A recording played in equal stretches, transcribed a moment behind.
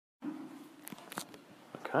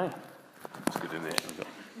Okay, that's good, isn't it? We've got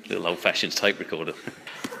a little old-fashioned tape recorder.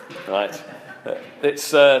 Right, let's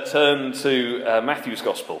turn to Matthew's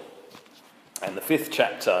Gospel and the 5th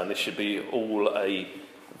chapter, and this should be all a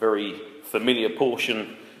very familiar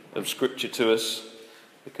portion of Scripture to us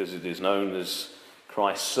because it is known as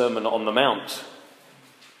Christ's Sermon on the Mount.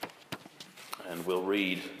 And we'll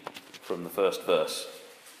read from the first verse.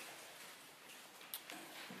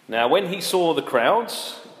 Now when he saw the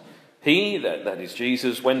crowds, he, that is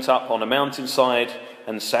Jesus, went up on a mountainside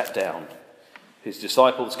and sat down. His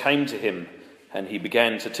disciples came to him, and he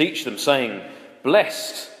began to teach them, saying,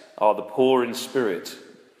 "Blessed are the poor in spirit,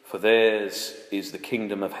 for theirs is the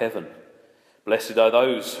kingdom of heaven. Blessed are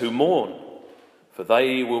those who mourn, for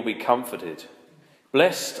they will be comforted.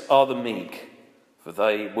 Blessed are the meek, for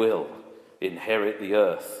they will inherit the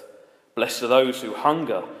earth. Blessed are those who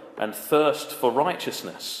hunger and thirst for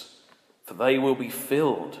righteousness, for they will be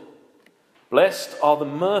filled. Blessed are the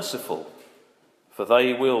merciful, for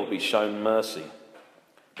they will be shown mercy.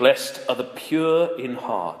 Blessed are the pure in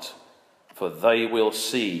heart, for they will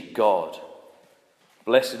see God.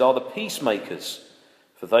 Blessed are the peacemakers,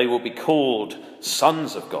 for they will be called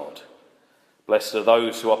sons of God. Blessed are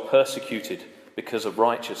those who are persecuted because of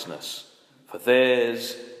righteousness, for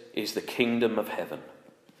theirs is the kingdom of heaven.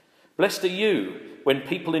 Blessed are you when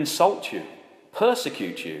people insult you,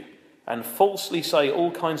 persecute you, and falsely say all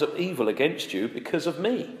kinds of evil against you because of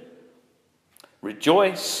me.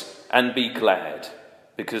 Rejoice and be glad,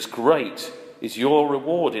 because great is your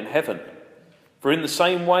reward in heaven. For in the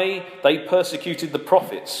same way they persecuted the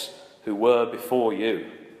prophets who were before you.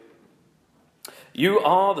 You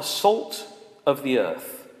are the salt of the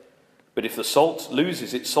earth, but if the salt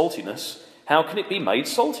loses its saltiness, how can it be made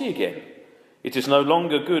salty again? It is no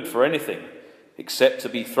longer good for anything except to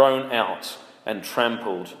be thrown out and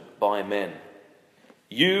trampled by men.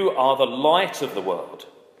 You are the light of the world.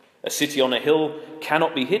 A city on a hill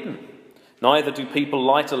cannot be hidden. Neither do people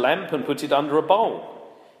light a lamp and put it under a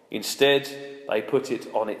bowl. Instead, they put it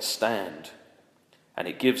on its stand, and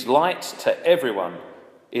it gives light to everyone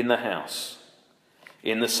in the house.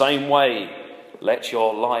 In the same way, let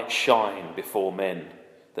your light shine before men,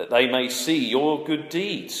 that they may see your good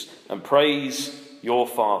deeds and praise your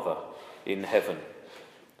Father in heaven.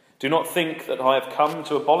 Do not think that I have come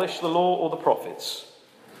to abolish the law or the prophets.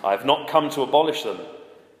 I have not come to abolish them,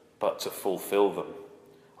 but to fulfill them.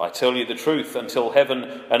 I tell you the truth, until heaven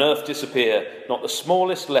and earth disappear, not the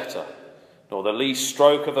smallest letter, nor the least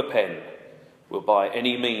stroke of a pen will by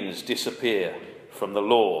any means disappear from the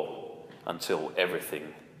law until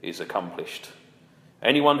everything is accomplished.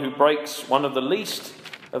 Anyone who breaks one of the least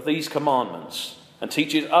of these commandments and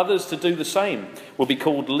teaches others to do the same will be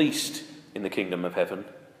called least in the kingdom of heaven.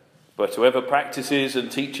 But whoever practices and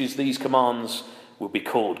teaches these commands will be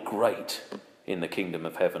called great in the kingdom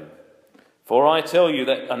of heaven. For I tell you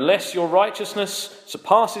that unless your righteousness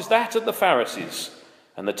surpasses that of the Pharisees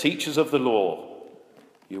and the teachers of the law,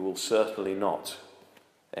 you will certainly not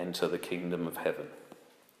enter the kingdom of heaven."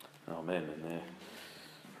 Amen. And there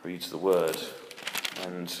reads the word.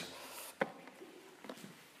 And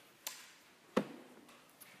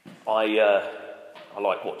I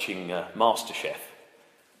like watching MasterChef.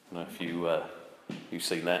 I don't know if you've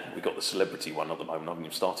seen that. We've got the celebrity one at the moment. I haven't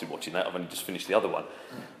even started watching that. I've only just finished the other one.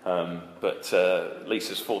 But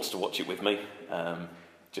Lisa's forced to watch it with me,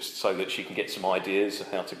 just so that she can get some ideas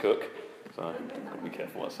of how to cook. So I've got to be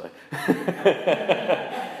careful what I say.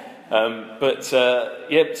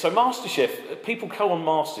 So MasterChef, people go on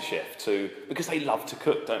MasterChef because they love to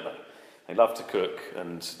cook, don't they? They love to cook,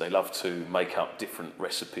 and they love to make up different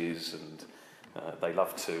recipes, and they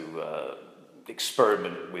love to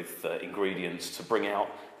experiment with ingredients to bring out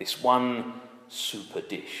this one super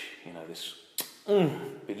dish, this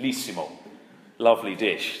bellissimo, lovely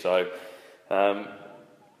dish. So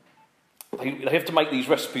they have to make these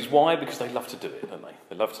recipes. Why? Because they love to do it, don't they?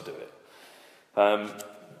 They love to do it.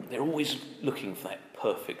 They're always looking for that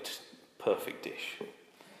perfect dish.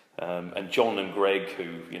 And John and Greg,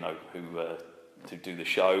 who do the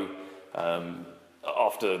show,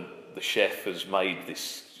 after the chef has made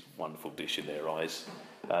this wonderful dish in their eyes,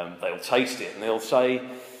 they'll taste it and they'll say,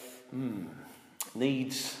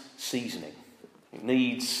 needs seasoning. It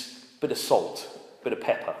needs a bit of salt, a bit of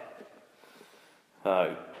pepper.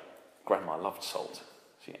 Grandma loved salt.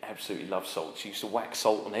 She absolutely loved salt. She used to whack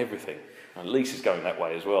salt on everything. And Lisa's going that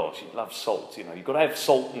way as well. She loves salt. You've got to have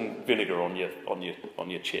salt and vinegar on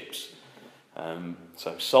your chips.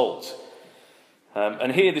 So salt.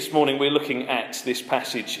 And here this morning we're looking at this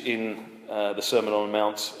passage in the Sermon on the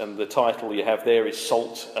Mount, and the title you have there is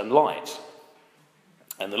Salt and Light.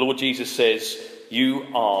 And the Lord Jesus says, "You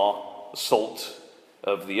are the salt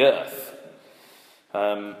of the earth.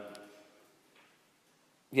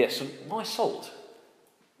 Yes, and why salt?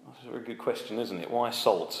 That's a very good question, isn't it? Why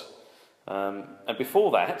salt? And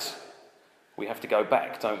before that, we have to go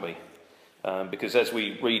back, don't we? Because as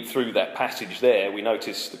we read through that passage there, we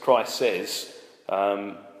notice that Christ says,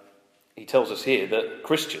 he tells us here that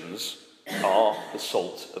Christians are the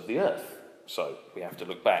salt of the earth. So we have to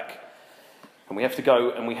look back. And we have to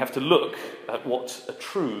go and we have to look at what a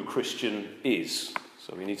true Christian is.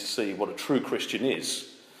 So we need to see what a true Christian is.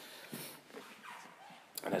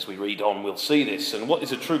 And as we read on, we'll see this. And what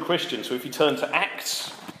is a true Christian? So if you turn to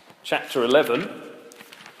Acts chapter 11,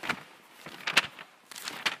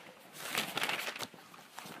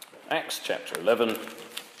 Acts chapter 11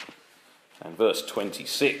 and verse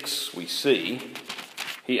 26, we see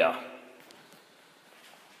here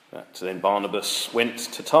that then Barnabas went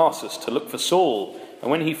to Tarsus to look for Saul,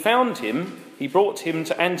 and when he found him, he brought him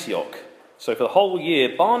to Antioch. So for the whole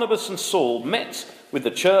year, Barnabas and Saul met with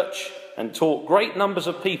the church and taught great numbers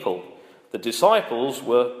of people. The disciples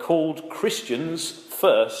were called Christians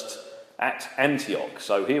first at Antioch.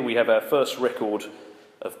 So here we have our first record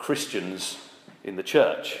of Christians in the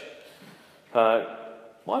church. Why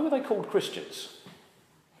were they called Christians?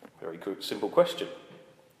 Very good, simple question.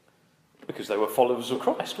 Because they were followers of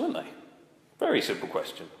Christ, weren't they? Very simple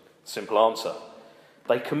question, simple answer.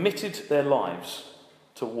 They committed their lives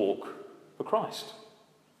to walk for Christ.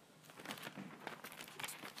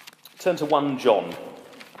 Turn to 1 John.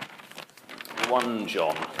 1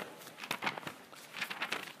 John.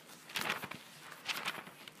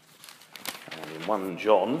 And in 1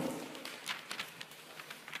 John,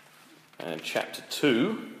 and chapter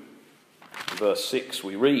 2, verse 6,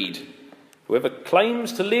 we read, "Whoever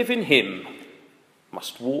claims to live in him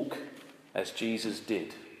must walk as Jesus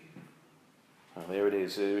did." Oh, there it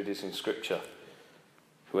is in Scripture.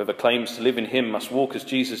 Whoever claims to live in him must walk as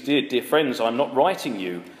Jesus did. Dear friends, I'm not writing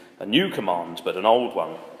you a new command, but an old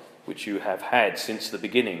one, which you have had since the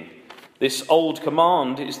beginning. This old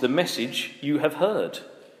command is the message you have heard,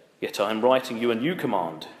 yet I am writing you a new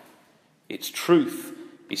command. Its truth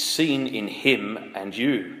is seen in him and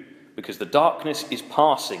you, because the darkness is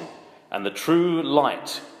passing and the true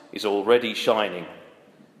light is already shining.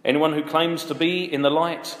 Anyone who claims to be in the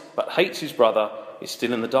light but hates his brother is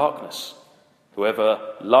still in the darkness.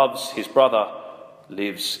 Whoever loves his brother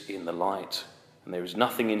lives in the light, and there is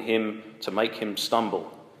nothing in him to make him stumble.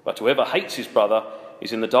 But whoever hates his brother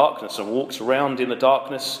is in the darkness and walks around in the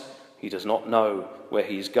darkness. He does not know where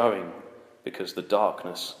he is going, because the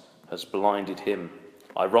darkness has blinded him.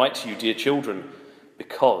 I write to you, dear children,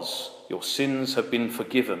 because your sins have been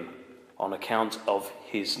forgiven on account of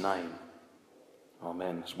his name.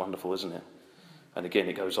 Amen. It's wonderful, isn't it? And again,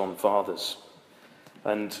 it goes on, fathers.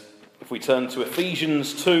 And if we turn to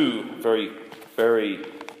Ephesians 2, very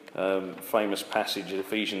famous passage,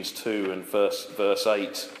 Ephesians 2 and verse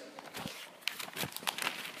 8.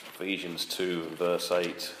 Ephesians 2 and verse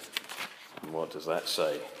 8. And what does that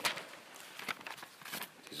say?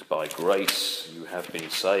 It is by grace you have been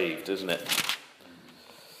saved, isn't it?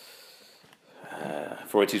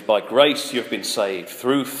 For it is by grace you have been saved,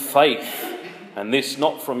 through faith, and this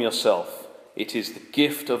not from yourself. It is the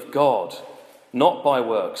gift of God, not by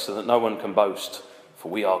works, so that no one can boast.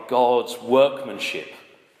 For we are God's workmanship,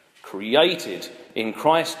 created in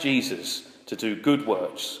Christ Jesus to do good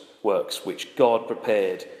works which God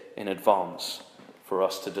prepared in advance for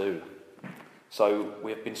us to do. So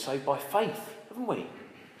we have been saved by faith, haven't we?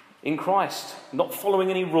 In Christ, not following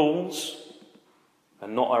any rules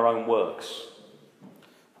and not our own works.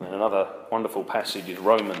 And then another wonderful passage is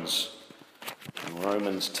Romans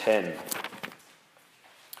 10.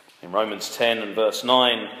 In Romans 10 and verse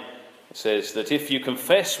 9, it says that if you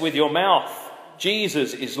confess with your mouth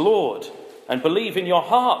Jesus is Lord and believe in your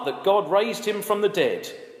heart that God raised him from the dead,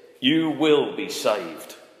 you will be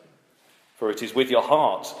saved. For it is with your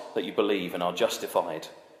heart that you believe and are justified,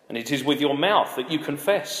 and it is with your mouth that you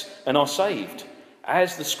confess and are saved.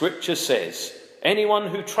 As the Scripture says, anyone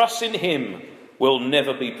who trusts in him will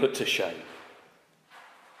never be put to shame.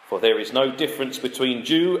 For there is no difference between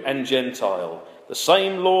Jew and Gentile. The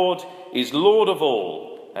same Lord is Lord of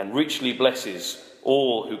all and richly blesses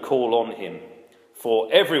all who call on him. For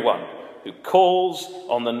everyone who calls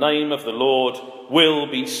on the name of the Lord will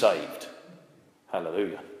be saved.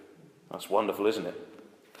 Hallelujah. That's wonderful, isn't it?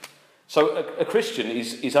 So a Christian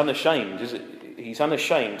is unashamed, is it? He's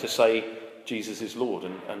unashamed to say Jesus is Lord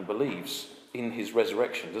and believes in his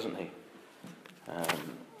resurrection, doesn't he?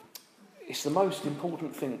 It's the most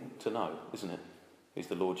important thing to know, isn't it? Is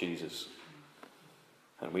the Lord Jesus.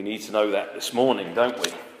 And we need to know that this morning, don't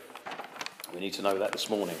we? We need to know that this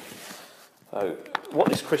morning. So, what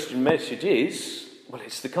this Christian message is, well,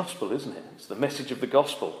 it's the gospel, isn't it? It's the message of the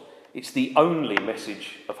gospel. It's the only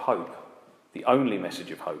message of hope. The only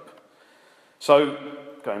message of hope. So,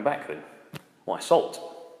 going back then, why salt?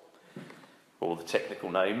 Or the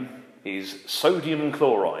technical name is sodium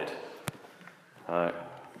chloride.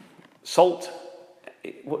 Salt,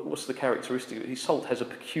 what's the characteristic? Salt has a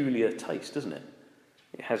peculiar taste, doesn't it?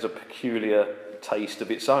 It has a peculiar taste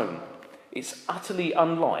of its own. It's utterly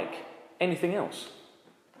unlike anything else.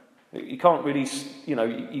 You can't really,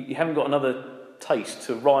 you haven't got another taste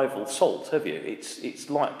to rival salt, have you? It's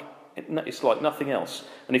like nothing else.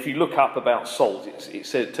 And if you look up about salt,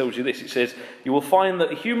 it tells you this. It says, you will find that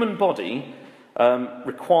the human body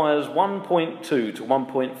requires 1.2 to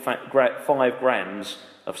 1.5 grams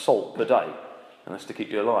of salt per day. And that's to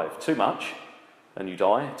keep you alive. Too much, and you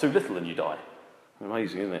die. Too little, and you die.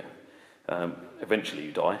 Amazing, isn't it? Eventually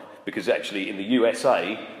you die. Because actually in the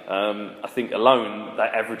USA, I think alone,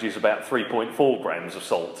 that averages about 3.4 grams of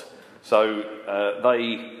salt. So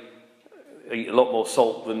they eat a lot more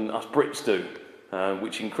salt than us Brits do,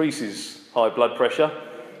 which increases high blood pressure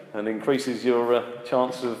and increases your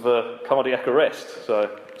chance of cardiac arrest.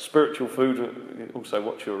 So spiritual food, also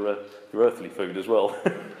watch your earthly food as well.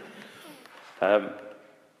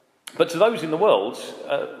 But to those in the world,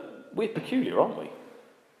 we're peculiar, aren't we?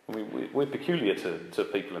 We're peculiar to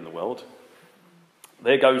people in the world.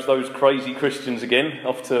 There goes those crazy Christians again,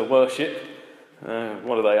 off to worship.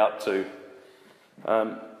 What are they up to?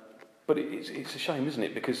 But it's a shame, isn't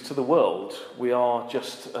it? Because to the world, we are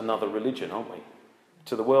just another religion, aren't we?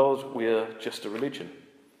 To the world, we are just a religion.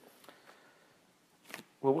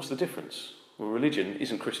 Well, what's the difference? Well, religion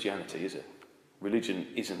isn't Christianity, is it? Religion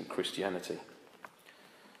isn't Christianity.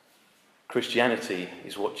 Christianity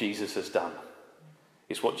is what Jesus has done.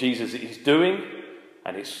 It's what Jesus is doing,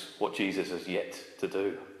 and it's what Jesus has yet to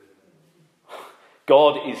do.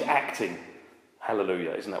 God is acting.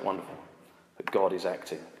 Hallelujah, isn't that wonderful? That God is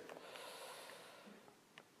acting.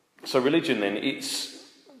 So religion then, it's,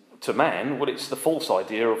 to man, well, it's the false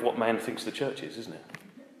idea of what man thinks the church is, isn't it?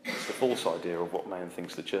 It's the false idea of what man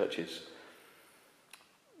thinks the church is.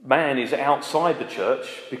 Man is outside the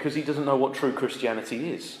church because he doesn't know what true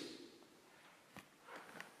Christianity is.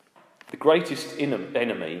 The greatest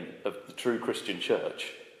enemy of the true Christian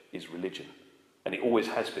church is religion. And it always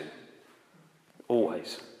has been.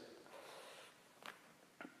 Always.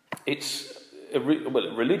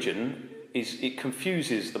 Religion it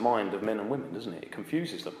confuses the mind of men and women, doesn't it? It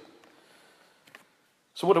confuses them.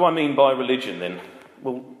 So what do I mean by religion then?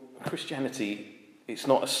 Well, Christianity, it's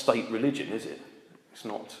not a state religion, is it? It's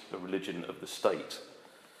not a religion of the state.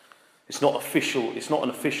 It's not an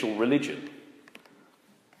official religion.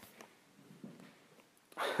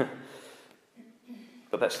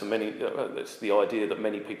 But that's the idea that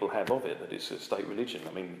many people have of it, that it's a state religion.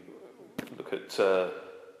 I mean, look at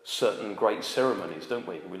certain great ceremonies, don't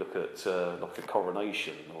we? We look at like a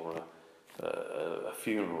coronation or a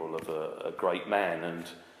funeral of a great man,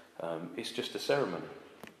 and it's just a ceremony,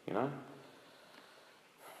 you know?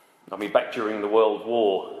 I mean, back during the World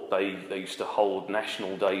War, they used to hold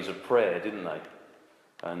national days of prayer, didn't they?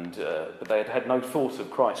 And but they had had no thought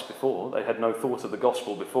of Christ before. They had no thought of the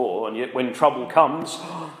gospel before. And yet when trouble comes,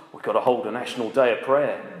 we've got to hold a national day of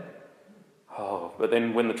prayer. Oh, but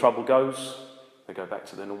then when the trouble goes, they go back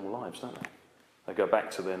to their normal lives, don't they? They go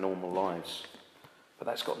back to their normal lives. But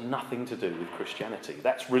that's got nothing to do with Christianity.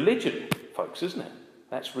 That's religion, folks, isn't it?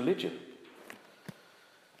 That's religion.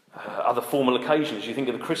 Other formal occasions, you think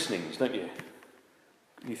of the christenings, don't you?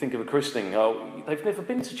 You think of a christening, oh, they've never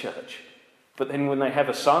been to church. But then when they have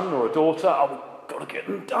a son or a daughter, oh, we've got to get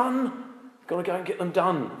them done. Got to go and get them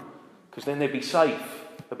done. Because then they'll be safe.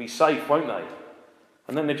 They'll be safe, won't they?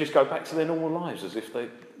 And then they just go back to their normal lives as if they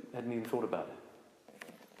hadn't even thought about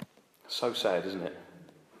it. So sad, isn't it?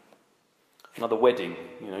 Another wedding.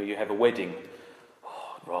 You have a wedding.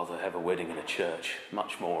 Oh, I'd rather have a wedding in a church.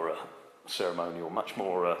 Much more ceremonial, much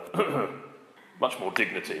more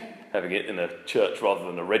dignity having it in a church rather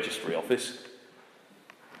than a registry office.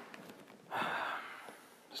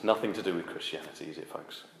 It's nothing to do with Christianity, is it,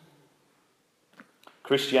 folks?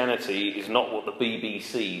 Christianity is not what the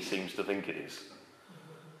BBC seems to think it is.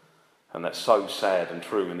 And that's so sad and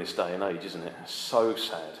true in this day and age, isn't it? It's so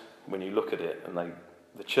sad when you look at it. And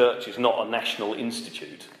the church is not a national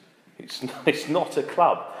institute. It's not a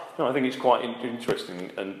club. I think it's quite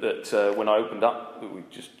interesting, and that when I opened up, we were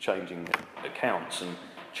just changing accounts and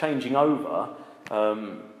changing over.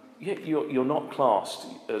 You're not classed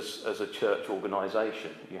as a church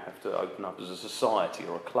organisation. You have to open up as a society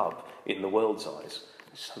or a club in the world's eyes.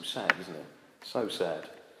 It's so sad, isn't it? So sad.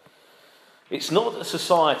 It's not a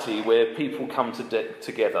society where people come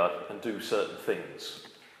together and do certain things.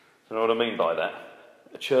 You know what I mean by that?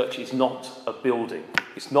 A church is not a building.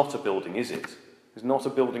 It's not a building, is it? It's not a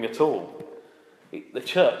building at all. The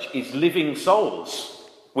church is living souls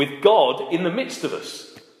with God in the midst of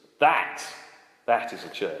us. That is a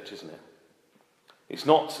church, isn't it? It's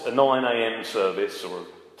not a 9 a.m. service or a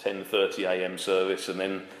 10:30 a.m. service, and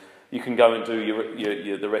then you can go and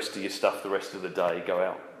do the rest of your stuff the rest of the day. Go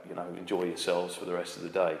out, enjoy yourselves for the rest of the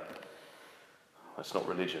day. That's not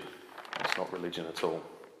religion. That's not religion at all.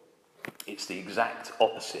 It's the exact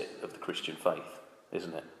opposite of the Christian faith,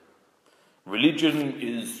 isn't it? Religion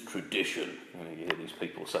is tradition. You hear these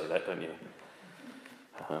people say that, don't you?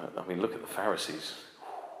 Look at the Pharisees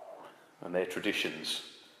and their traditions.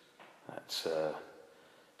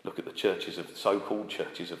 Look at the churches of so-called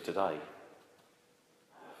churches of today.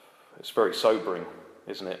 It's very sobering,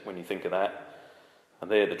 isn't it, when you think of that? And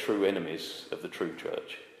they're the true enemies of the true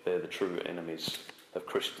church. They're the true enemies of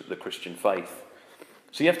the Christian faith.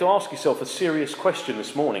 So you have to ask yourself a serious question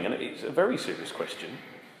this morning, and it's a very serious question.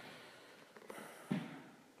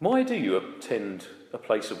 Why do you attend a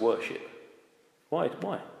place of worship? Why?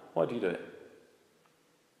 Why do you do it?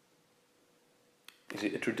 Is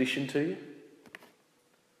it a tradition to you?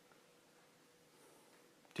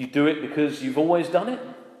 Do you do it because you've always done it?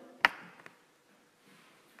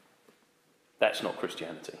 That's not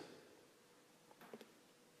Christianity.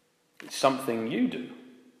 It's something you do.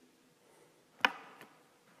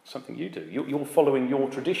 Something you do. You're following your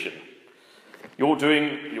tradition. You're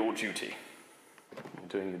doing your duty. You're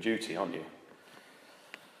doing your duty, aren't you?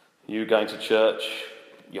 You going to church,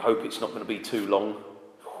 you hope it's not going to be too long.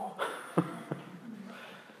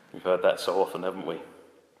 We've heard that so often, haven't we?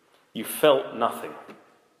 You felt nothing.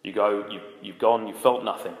 You've gone, you felt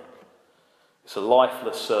nothing. It's a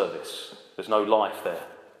lifeless service. There's no life there.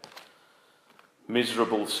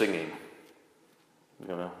 Miserable singing.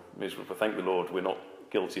 Miserable. Thank the Lord we're not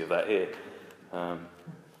guilty of that here.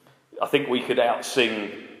 I think we could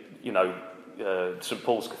outsing, St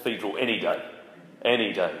Paul's Cathedral any day.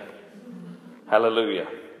 Any day. Hallelujah.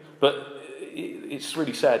 But it's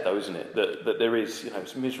really sad though, isn't it? That there is,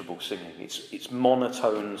 it's miserable singing. It's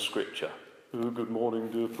monotone scripture. Oh, good morning,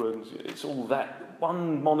 dear friends. It's all that.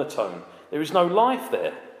 One monotone. There is no life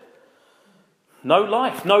there. No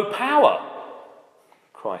life, no power.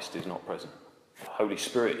 Christ is not present. The Holy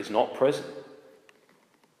Spirit is not present.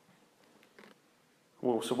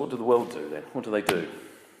 Well, so what do the world do then? What do they do?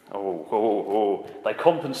 They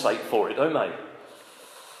compensate for it, don't they?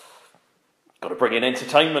 Got to bring in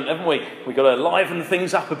entertainment, haven't we? We've got to liven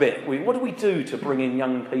things up a bit. What do we do to bring in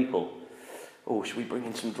young people? Should we bring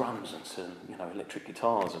in some drums and some, electric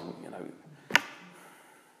guitars and,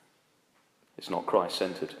 It's not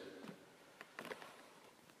Christ-centred.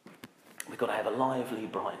 We've got to have a lively,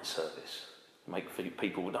 bright service. Make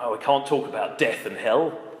people, no, I can't talk about death and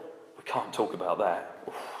hell. We can't talk about that.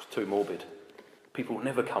 It's too morbid. People will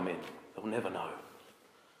never come in. They'll never know.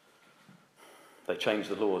 They change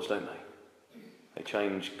the laws, don't they? They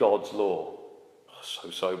change God's law. So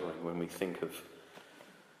sobering when we think of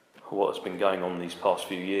what has been going on these past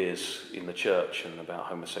few years in the church and about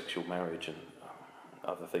homosexual marriage and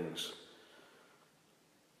other things.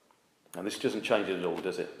 And this doesn't change it at all,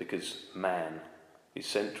 does it? Because man is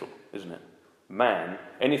central, isn't it? Man,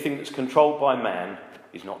 anything that's controlled by man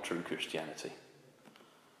is not true Christianity.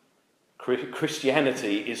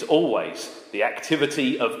 Christianity is always the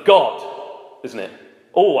activity of God, isn't it?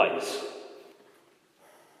 Always.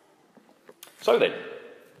 So then,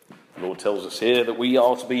 the Lord tells us here that we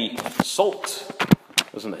are to be salt,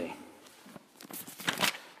 doesn't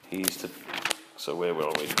he? So where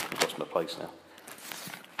are we? I've lost my place now.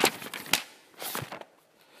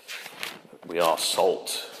 We are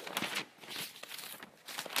salt.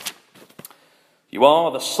 You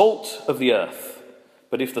are the salt of the earth.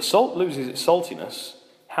 But if the salt loses its saltiness,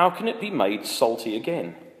 how can it be made salty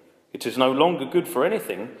again? It is no longer good for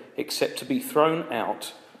anything except to be thrown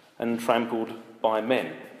out and trampled by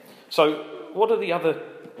men. So what are the other...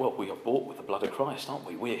 Well, we are bought with the blood of Christ, aren't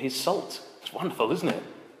we? We're his salt. It's wonderful, isn't it?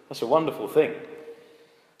 That's a wonderful thing.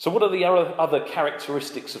 So what are the other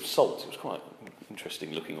characteristics of salt? It was quite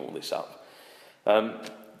interesting looking all this up.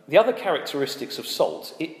 The other characteristics of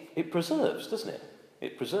salt, it preserves, doesn't it?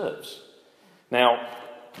 It preserves. Now,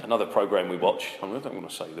 another programme we watch, I don't want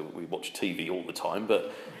to say that we watch TV all the time,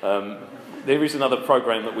 but there is another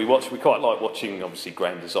programme that we watch. We quite like watching, obviously,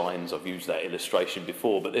 Grand Designs. I've used that illustration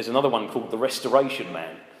before, but there's another one called The Restoration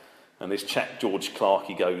Man. And this chap, George Clark,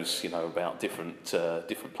 he goes, about different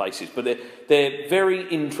places. But they're very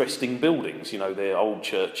interesting buildings. They're old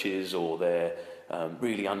churches or they're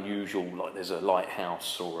really unusual, like there's a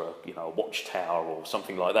lighthouse or a watchtower or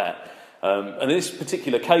something like that. And on this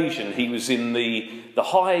particular occasion, he was in the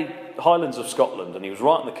highlands of Scotland, and he was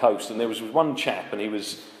right on the coast. And there was one chap, and he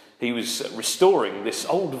was restoring this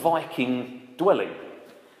old Viking dwelling.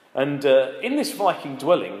 And in this Viking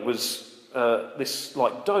dwelling was this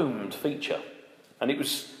like domed feature, and it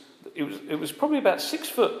was probably about 6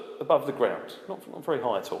 foot above the ground, not very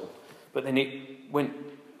high at all. But then it went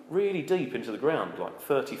really deep into the ground, like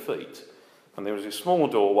 30 feet. And there was this small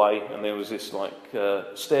doorway, and there was this like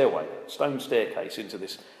stairway, stone staircase into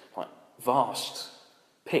this like vast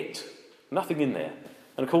pit. Nothing in there.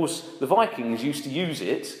 And of course, the Vikings used to use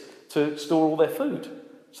it to store all their food.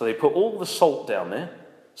 So they put all the salt down there,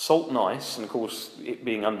 salt and ice, and of course, it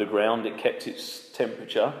being underground, it kept its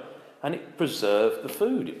temperature, and it preserved the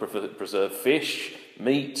food. It preserved fish,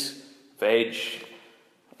 meat, veg,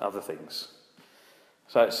 other things.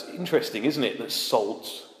 So it's interesting, isn't it, that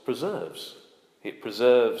salt preserves. It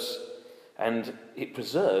preserves, and it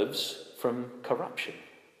preserves from corruption.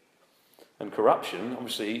 And corruption,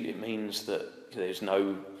 obviously, it means that there's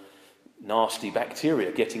no nasty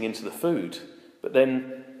bacteria getting into the food. But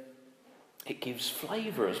then it gives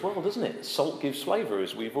flavour as well, doesn't it? Salt gives flavour,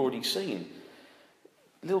 as we've already seen.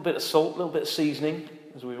 A little bit of salt, a little bit of seasoning,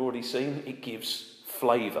 as we've already seen, it gives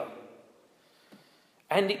flavour.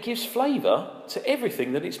 And it gives flavour to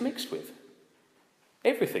everything that it's mixed with.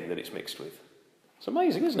 Everything that it's mixed with. It's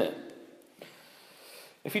amazing, isn't it?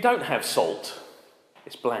 If you don't have salt,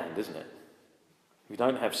 it's bland, isn't it? If you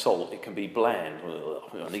don't have salt, it can be bland.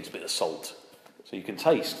 Well, it needs a bit of salt. So you can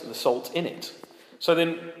taste the salt in it. So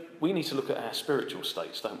then we need to look at our spiritual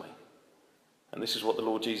states, don't we? And this is what the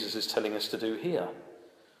Lord Jesus is telling us to do here.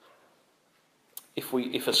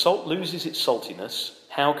 If a salt loses its saltiness,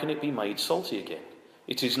 how can it be made salty again?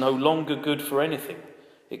 It is no longer good for anything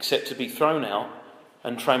except to be thrown out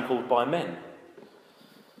and trampled by men.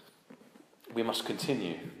 We must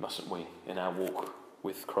continue, mustn't we, in our walk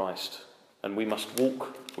with Christ. And we must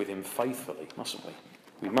walk with him faithfully, mustn't we?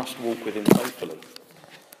 We must walk with him faithfully.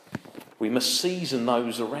 We must season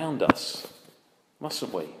those around us,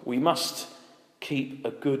 mustn't we? We must keep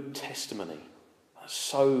a good testimony. That's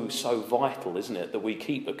so vital, isn't it, that we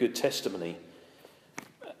keep a good testimony.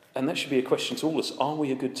 And that should be a question to all of us. Are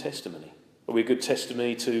we a good testimony? Are we a good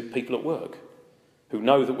testimony to people at work who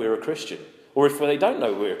know that we're a Christian? Or if they don't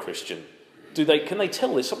know we're a Christian, can they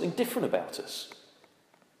tell there's something different about us?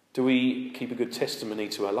 Do we keep a good testimony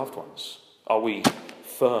to our loved ones? Are we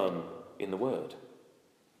firm in the word?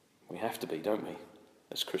 We have to be, don't we,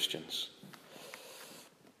 as Christians?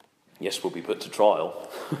 Yes, we'll be put to trial.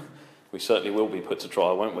 We certainly will be put to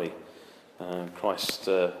trial, won't we? Christ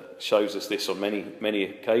shows us this on many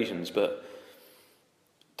occasions, but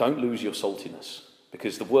don't lose your saltiness,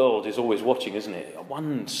 because the world is always watching, isn't it?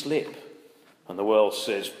 One slip, and the world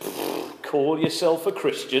says, call yourself a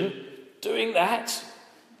Christian doing that?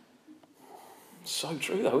 So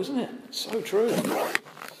true, though, isn't it? So true.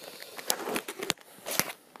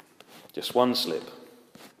 Just one slip.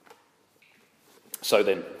 So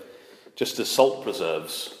then, just as salt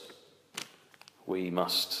preserves, we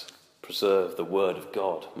must preserve the word of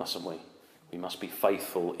God, mustn't we? We must be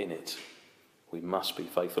faithful in it. We must be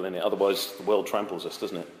faithful in it. Otherwise, the world tramples us,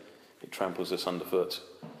 doesn't it? It tramples us underfoot.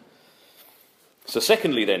 So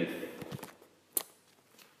secondly then,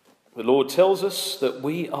 the Lord tells us that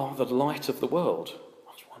we are the light of the world.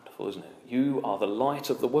 That's wonderful, isn't it? You are the light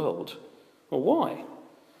of the world. Well, why?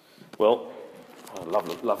 Well, a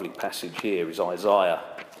lovely passage here is Isaiah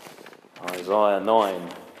 9.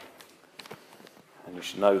 And you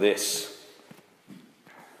should know this.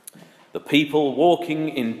 The people walking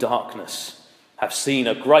in darkness have seen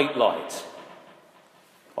a great light.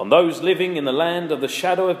 On those living in the land of the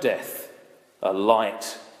shadow of death, a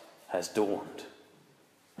light has dawned.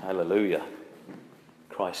 Hallelujah.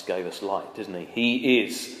 Christ gave us light, didn't he? He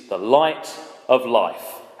is the light of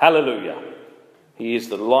life. Hallelujah. He is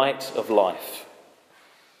the light of life.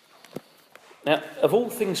 Now, of all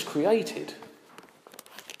things created,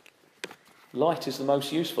 light is the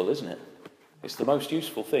most useful, isn't it? It's the most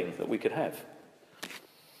useful thing that we could have.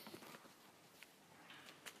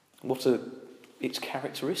 What are its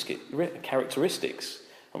characteristics?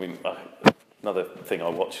 I mean, another thing I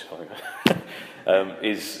watch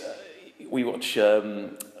is we watch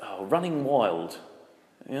Running Wild.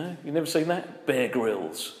 You know, you've never seen that? Bear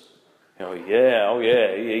Grylls. Oh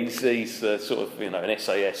yeah. He's sort of an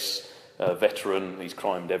SAS veteran. He's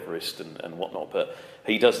climbed Everest and whatnot, but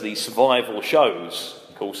he does these survival shows,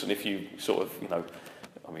 of course. And if you sort of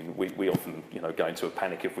I mean, we often, go into a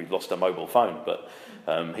panic if we've lost a mobile phone, but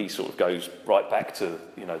he sort of goes right back to,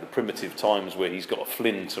 the primitive times where he's got a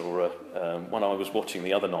flint or one I was watching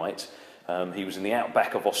the other night, he was in the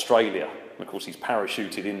outback of Australia, and of course he's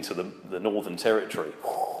parachuted into the Northern Territory.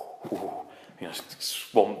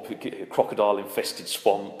 Swamp, crocodile-infested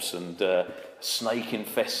swamps and snake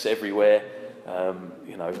infests everywhere,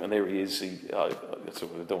 and there he is. I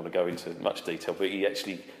don't want to go into much detail, but he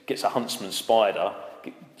actually gets a huntsman spider,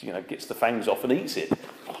 gets the fangs off and eats it.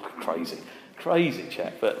 Crazy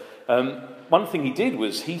chap. But one thing he did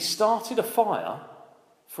was he started a fire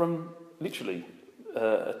from literally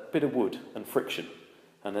a bit of wood and friction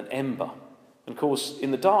and an ember. And of course,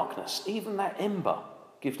 in the darkness, even that ember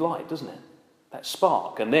gives light, doesn't it? That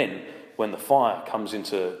spark. And then when the fire comes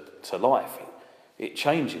into life, it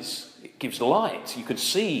changes. It gives light. You can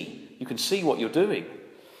see what you're doing.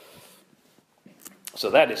 So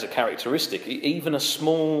that is a characteristic. Even a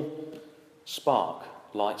small spark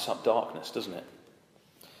lights up darkness, doesn't it?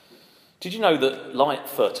 Did you know that light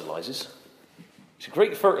fertilises? It's a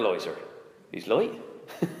great fertiliser. Is light.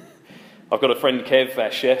 I've got a friend, Kev,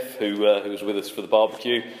 our chef, who was with us for the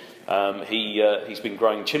barbecue. He's been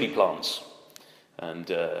growing chili plants, and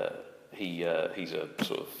he's a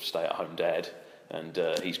sort of stay-at-home dad, and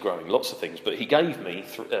he's growing lots of things. But he gave me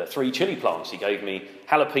 3 chili plants. He gave me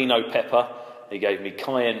jalapeno pepper, he gave me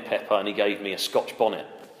cayenne pepper, and he gave me a Scotch bonnet.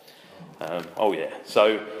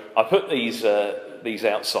 So I put these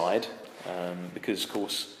outside because, of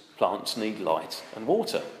course, plants need light and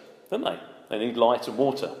water, don't they? They need light and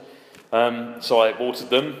water. So I watered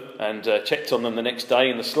them and checked on them the next day,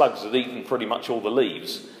 and the slugs had eaten pretty much all the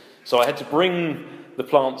leaves. So I had to bring the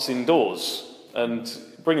plants indoors, and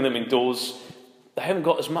bringing them indoors, they haven't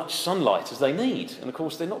got as much sunlight as they need. And of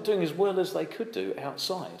course, they're not doing as well as they could do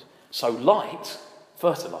outside. So light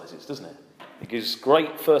fertilises, doesn't it? It gives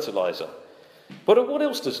great fertiliser. But what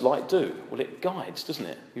else does light do? Well, it guides, doesn't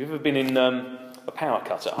it? You've ever been in a power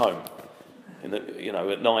cut at home?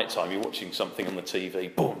 At night time, you're watching something on the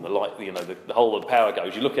TV, boom, the light, the whole of the power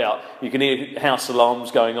goes. You look out, you can hear house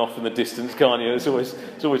alarms going off in the distance, can't you? It's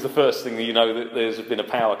always the first thing that you know that there's been a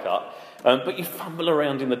power cut. But you fumble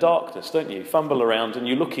around in the darkness, don't you? You fumble around and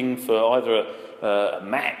you're looking for either a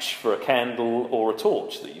match for a candle or a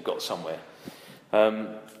torch that you've got somewhere.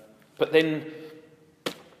 But then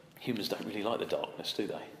humans don't really like the darkness, do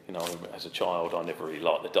they? As a child, I never really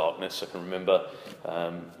liked the darkness. I can remember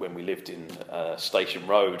when we lived in Station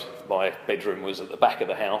Road, my bedroom was at the back of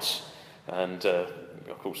the house, and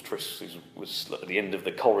of course Tris was at the end of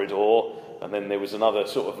the corridor, and then there was another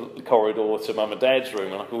sort of corridor to Mum and Dad's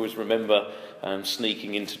room, and I can always remember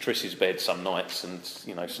sneaking into Triss's bed some nights and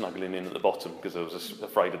snuggling in at the bottom because I was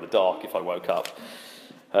afraid of the dark if I woke up.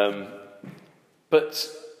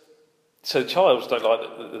 So childs don't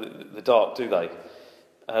like the dark, do they?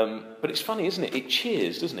 But it's funny, isn't it? It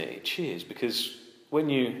cheers, doesn't it? It cheers because when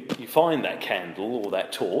you find that candle or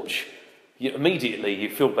that torch, immediately you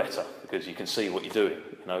feel better because you can see what you're doing.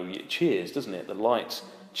 It cheers, doesn't it? The light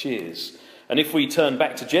cheers. And if we turn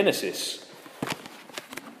back to Genesis,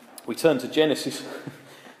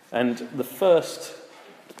 and the first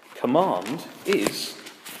command is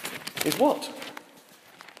what?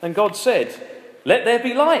 And God said, "Let there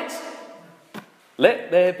be light.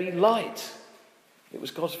 Let there be light." It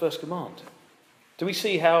was God's first command. Do we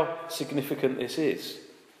see how significant this is?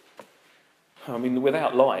 I mean,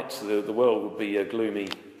 without light, the world would be a gloomy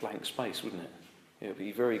blank space, wouldn't it? It would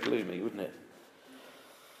be very gloomy, wouldn't it?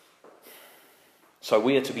 So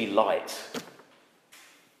we are to be light,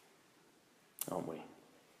 aren't we?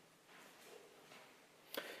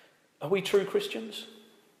 Are we true Christians?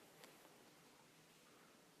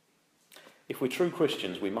 If we're true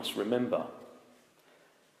Christians, we must remember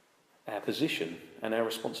our position and our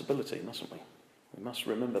responsibility, mustn't we? We must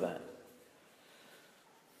remember that.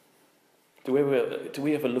 Do we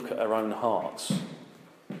ever look at our own hearts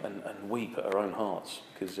and weep at our own hearts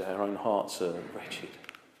because our own hearts are wretched?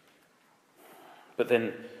 But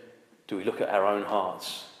then, do we look at our own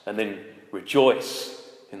hearts and then rejoice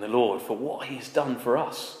in the Lord for what He has done for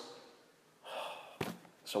us?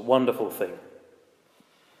 It's a wonderful thing.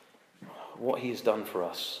 What He has done for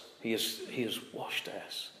us. He has washed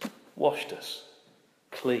us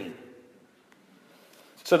clean.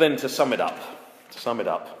 So then, to sum it up.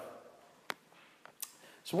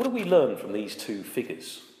 So what do we learn from these two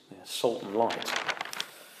figures, salt and light?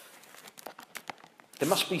 There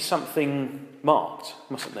must be something marked,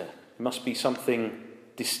 mustn't there? There must be something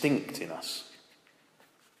distinct in us.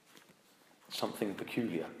 Something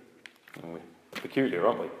peculiar. We're peculiar,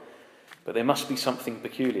 aren't we? But there must be something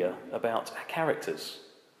peculiar about our characters.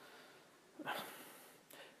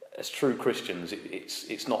 as true Christians,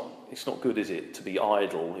 it's not good, is it, to be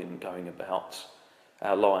idle in going about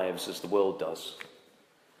our lives as the world does,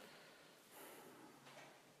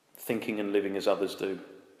 thinking and living as others do.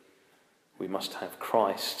 We must have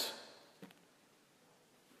Christ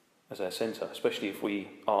as our centre, especially if we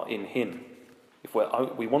are in him. If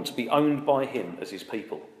we want to be owned by him as his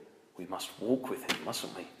people, we must walk with him,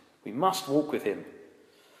 mustn't we? We must walk with him.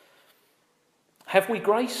 Have we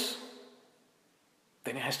grace?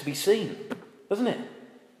 Then it has to be seen, doesn't it?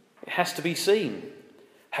 It has to be seen.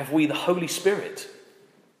 Have we the Holy Spirit?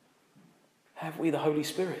 Have we the Holy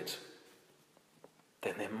Spirit?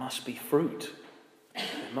 Then there must be fruit.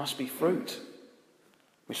 There must be fruit.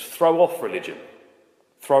 We should throw off religion.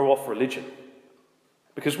 Throw off religion.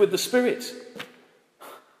 Because with the Spirit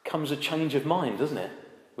comes a change of mind, doesn't it?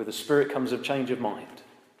 With the Spirit comes a change of mind.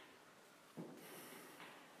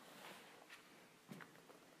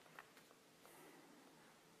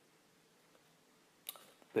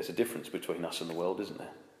 There's a difference between us and the world, isn't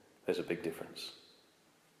there? There's a big difference.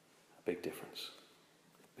 A big difference.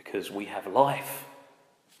 Because we have life.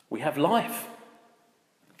 We have life.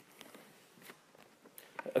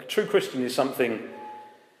 A true Christian is something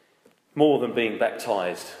more than being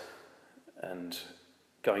baptised and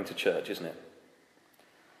going to church, isn't it?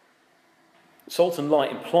 Salt and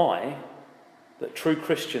light imply that true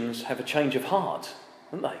Christians have a change of heart,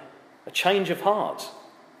 don't they? A change of heart.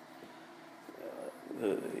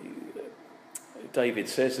 David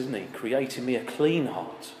says, doesn't he? Create in me a clean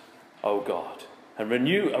heart, O God, and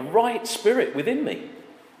renew a right spirit within me.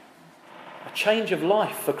 A change of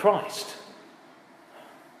life for Christ.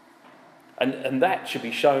 And that should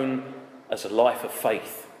be shown as a life of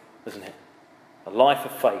faith, isn't it? A life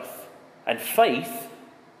of faith. And faith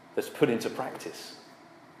that's put into practice.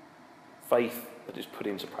 Faith that is put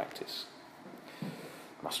into practice.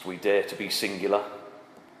 Must we dare to be singular?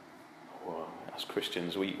 Well, as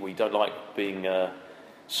Christians, we don't like being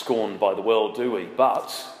scorned by the world, do we?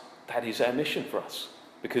 But that is our mission for us.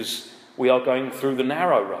 Because we are going through the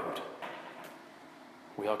narrow road.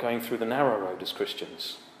 We are going through the narrow road as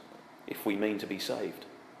Christians, if we mean to be saved.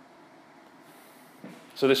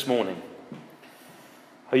 So this morning,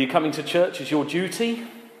 are you coming to church as your duty?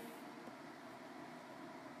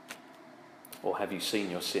 Or have you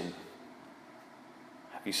seen your sin?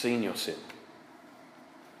 Have you seen your sin?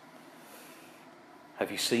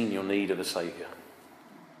 Have you seen your need of a Saviour?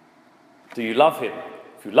 Do you love him?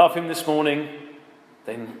 If you love him this morning,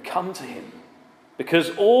 then come to him. Because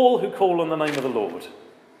all who call on the name of the Lord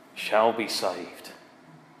shall be saved.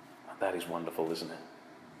 And that is wonderful, isn't it?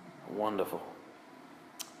 Wonderful.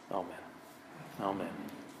 Amen. Amen.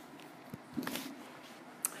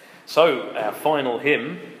 So, our final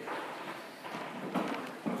hymn,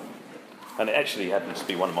 and it actually happens to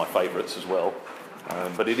be one of my favourites as well,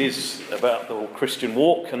 but it is about the Christian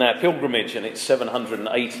walk and our pilgrimage, and it's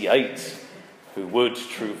 788, Who Would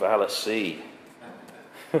True Valour See.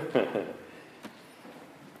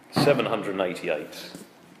 788.